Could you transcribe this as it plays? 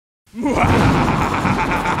Hey,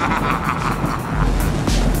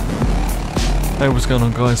 what's going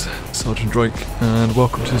on guys? Sergeant Drake, and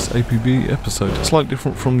welcome to this APB episode. Slightly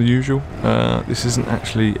different from the usual. This isn't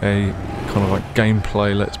actually a kind of like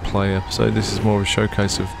gameplay, let's play episode. This is more of a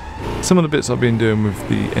showcase of some of the bits I've been doing with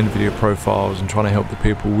the NVIDIA profiles and trying to help the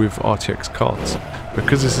people with RTX cards.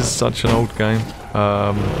 Because this is such an old game,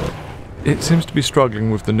 it seems to be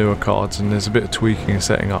struggling with the newer cards, and there's a bit of tweaking and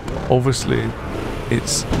setting up. Obviously,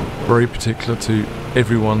 it's very particular to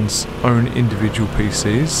everyone's own individual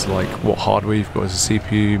PCs, like what hardware you've got as a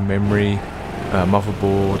CPU, memory,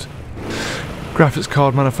 motherboard, graphics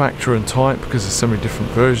card manufacturer and type, because there's so many different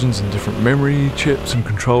versions and different memory chips and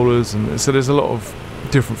controllers, and so there's a lot of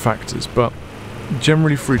different factors. But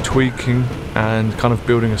generally through tweaking and kind of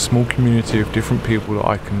building a small community of different people that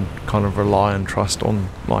I can kind of rely and trust on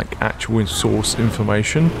like actual source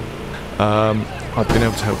information, I've been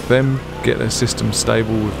able to help them get their system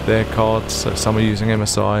stable with their cards. So some are using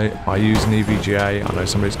MSI, I use an EVGA, I know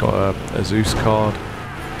somebody's got a Zeus card,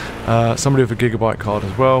 somebody with a Gigabyte card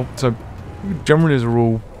as well. So generally as a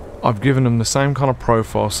rule, I've given them the same kind of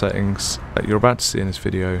profile settings that you're about to see in this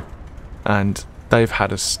video, and they've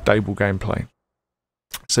had a stable gameplay.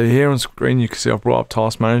 So here on screen you can see I've brought up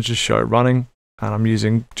Task Manager to show it running, and I'm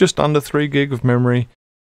using just under 3 gig of memory.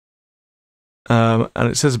 And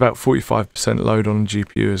it says about 45% load on the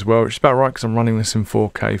GPU as well, which is about right because I'm running this in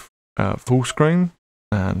 4K full screen.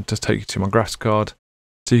 And just take you to my graphics card.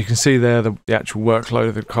 So you can see there the actual workload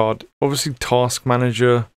of the card. Obviously Task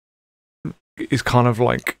Manager is kind of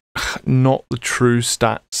like not the true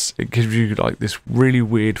stats. It gives you like this really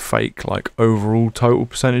weird fake like overall total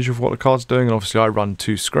percentage of what the card's doing. And obviously I run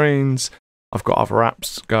 2 screens. I've got other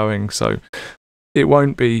apps going, so it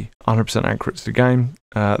won't be 100% accurate to the game.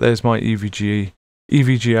 There's my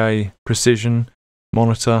EVGA precision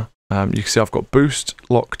monitor. You can see I've got boost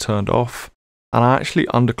lock turned off, and I actually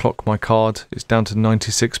underclock my card. It's down to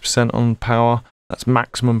 96% on power. That's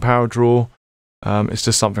maximum power draw. It's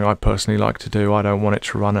just something I personally like to do. I don't want it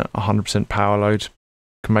to run at 100% power load. It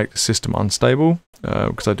can make the system unstable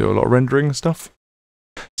because I do a lot of rendering and stuff.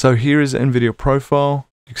 So here is the NVIDIA profile.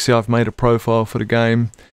 You can see I've made a profile for the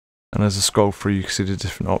game. And as I scroll through, you can see the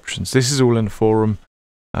different options. This is all in the forum.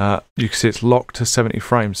 You can see it's locked to 70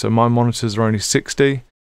 frames. So my monitors are only 60.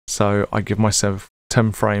 So I give myself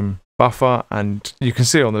 10 frame buffer. And you can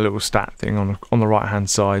see on the little stat thing on the right hand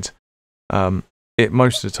side, it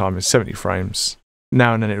most of the time is 70 frames.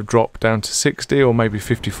 Now and then it'll drop down to 60 or maybe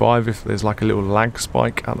 55 if there's like a little lag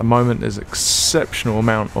spike. At the moment, there's an exceptional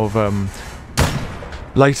amount of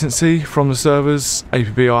latency from the servers.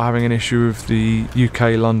 APB are having an issue with the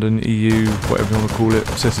UK, London, EU, whatever you want to call it,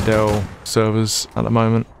 Citadel servers at the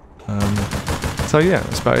moment. So yeah,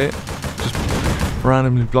 that's about it. Just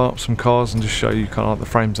randomly blow up some cars and just show you kind of like the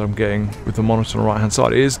frames I'm getting with the monitor on the right hand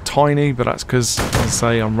side. It is tiny, but that's because, as I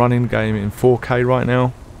say, I'm running the game in 4K right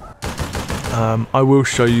now. I will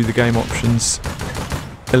show you the game options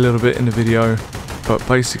a little bit in the video. But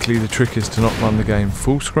basically the trick is to not run the game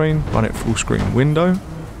full screen, run it full screen window,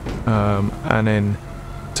 and then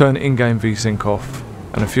turn in-game VSync off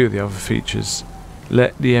and a few of the other features.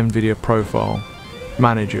 Let the NVIDIA profile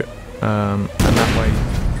manage it, and that way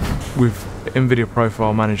with NVIDIA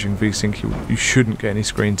profile managing VSync you shouldn't get any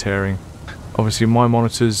screen tearing. Obviously my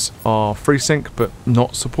monitors are FreeSync but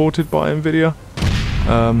not supported by NVIDIA,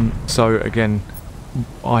 so again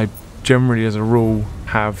I generally as a rule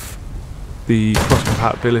have the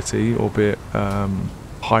cross-compatibility, albeit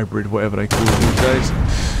hybrid, whatever they call it these days,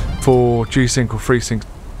 for G-Sync or FreeSync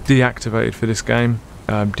deactivated for this game.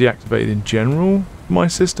 Deactivated in general my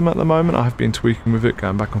system at the moment. I have been tweaking with it,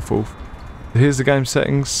 going back and forth. Here's the game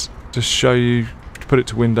settings, just show you to put it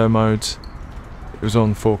to window mode. It was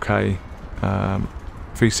on 4K,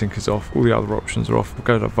 FreeSync is off, all the other options are off. We'll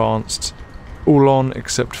go to advanced, all on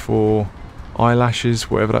except for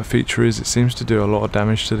eyelashes, whatever that feature is. It seems to do a lot of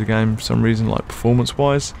damage to the game for some reason, like performance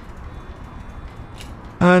wise.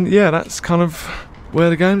 And yeah, that's kind of where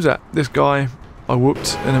the game's at. This guy I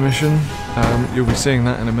whooped in a mission, you'll be seeing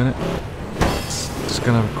that in a minute. Just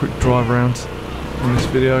gonna have a quick drive around in this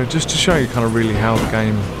video just to show you kind of really how the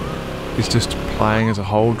game is just playing as a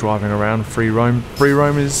whole, driving around. Free roam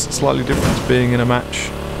is slightly different to being in a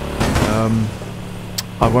match.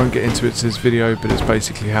 I won't get into it to this video, but it's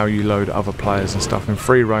basically how you load other players and stuff in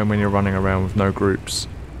free roam when you're running around with no groups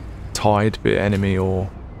tied, be it enemy or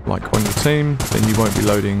like on your team. Then you won't be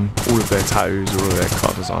loading all of their tattoos or all of their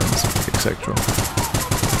card designs, etc.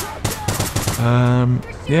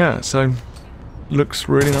 Yeah, so looks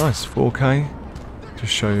really nice, 4K.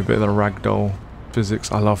 Just show you a bit of the ragdoll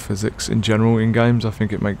physics. I love physics in general in games. I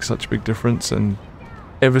think it makes such a big difference, and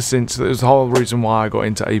ever since, it was the whole reason why I got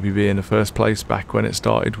into APB in the first place back when it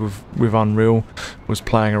started with Unreal, was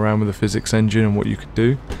playing around with the physics engine and what you could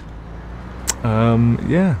do.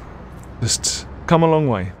 Yeah, just come a long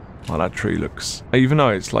way. Like that tree looks, even though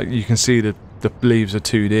it's like you can see the leaves are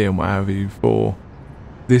 2D and what have you, for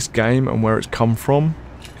this game and where it's come from,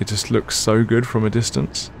 it just looks so good from a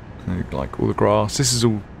distance. Like all the grass, this is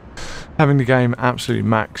all, having the game absolutely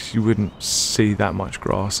max, you wouldn't see that much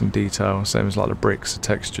grass and detail, same as like the bricks, the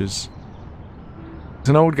textures. It's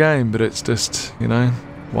an old game, but it's just, you know,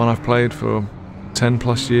 one I've played for 10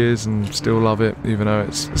 plus years and still love it, even though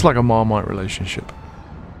it's like a Marmite relationship.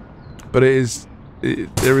 But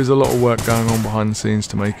there is a lot of work going on behind the scenes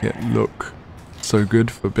to make it look so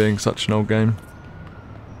good for being such an old game.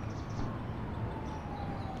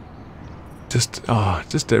 Just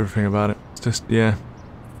everything about it. It's just, yeah.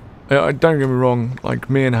 Don't get me wrong, like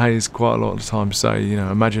me and Hayes quite a lot of the time say, you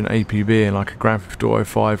know, imagine APB in like a Grand Theft Auto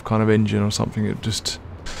 5 kind of engine or something. It's just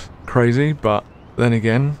crazy, but then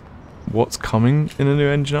again, what's coming in the new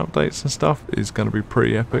engine updates and stuff is going to be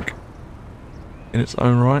pretty epic in its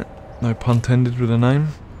own right. No pun intended with a name.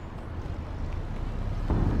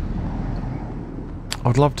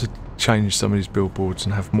 I'd love to change some of these billboards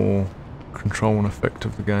and have more control and effect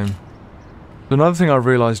of the game. Another thing I've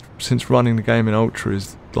realised since running the game in Ultra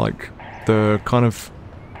is like the kind of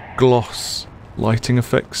gloss lighting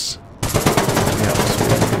effects.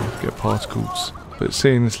 Yeah, get particles. But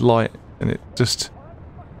seeing this light and it just,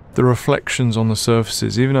 the reflections on the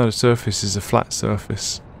surfaces, even though the surface is a flat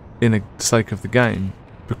surface in the sake of the game,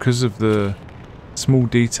 because of the small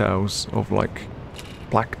details of like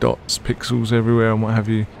black dots, pixels everywhere and what have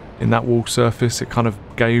you, in that wall surface, it kind of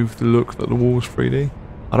gave the look that the wall's 3D.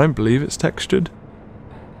 I don't believe it's textured.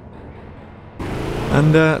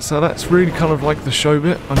 And so that's really kind of like the show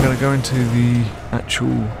bit. I'm going to go into the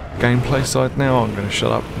actual gameplay side now. I'm going to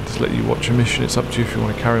shut up and just let you watch a mission. It's up to you if you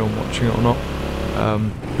want to carry on watching it or not.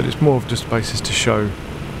 But it's more of just a basis to show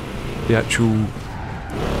the actual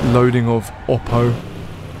loading of Oppo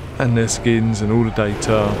and their skins and all the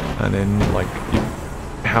data, and then like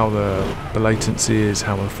how the latency is,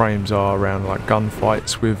 how the frames are around like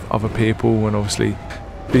gunfights with other people. And obviously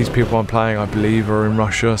these people I'm playing, I believe, are in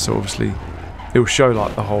Russia, so obviously it will show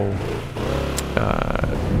like the whole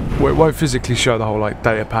well, it won't physically show the whole like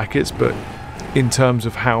data packets, but in terms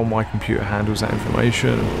of how my computer handles that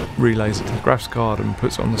information and relays it to the graphics card and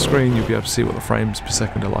puts it on the screen, you'll be able to see what the frames per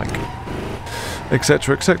second are like,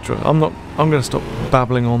 etc, etc. I'm going to stop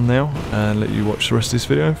babbling on now and let you watch the rest of this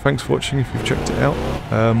video. Thanks for watching if you've checked it out.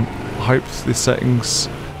 I hope the settings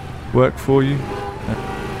work for you.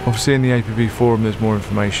 Obviously in the APB forum there's more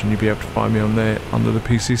information. You'll be able to find me on there under the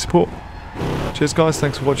PC support. Cheers guys,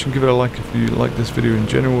 thanks for watching. Give it a like if you like this video in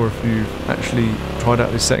general, or if you've actually tried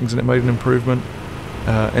out these settings and it made an improvement.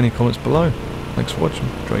 Any comments below. Thanks for watching.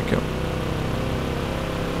 Drayke out.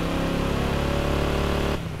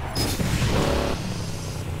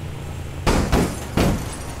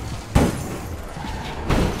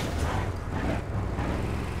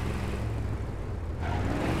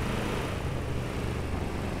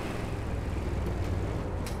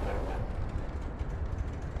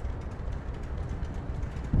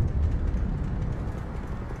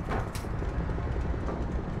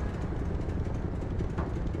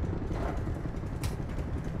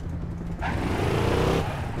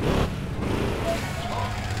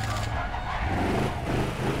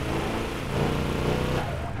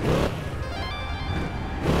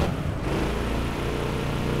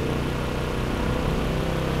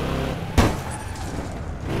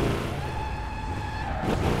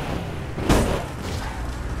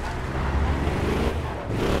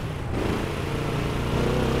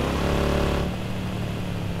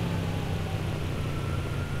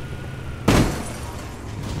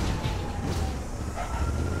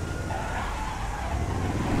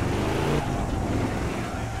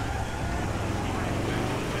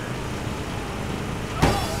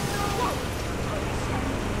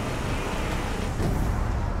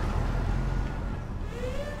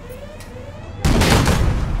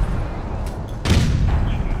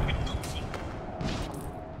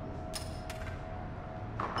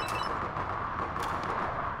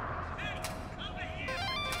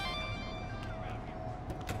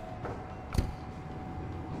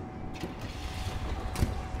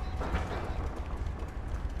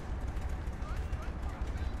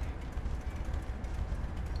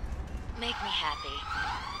 Make me happy.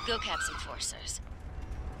 Go cap some forcers.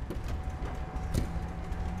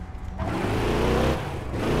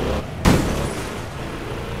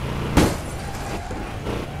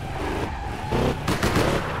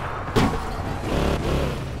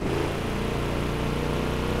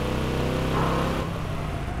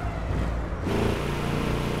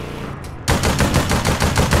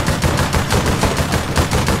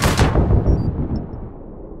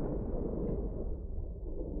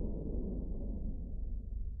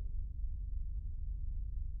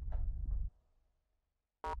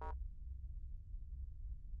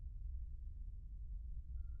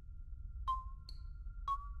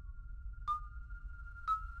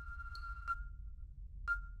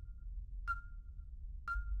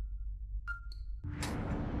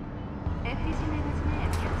 휴지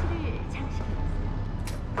매거진에 표지를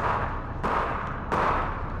장식해봤어요.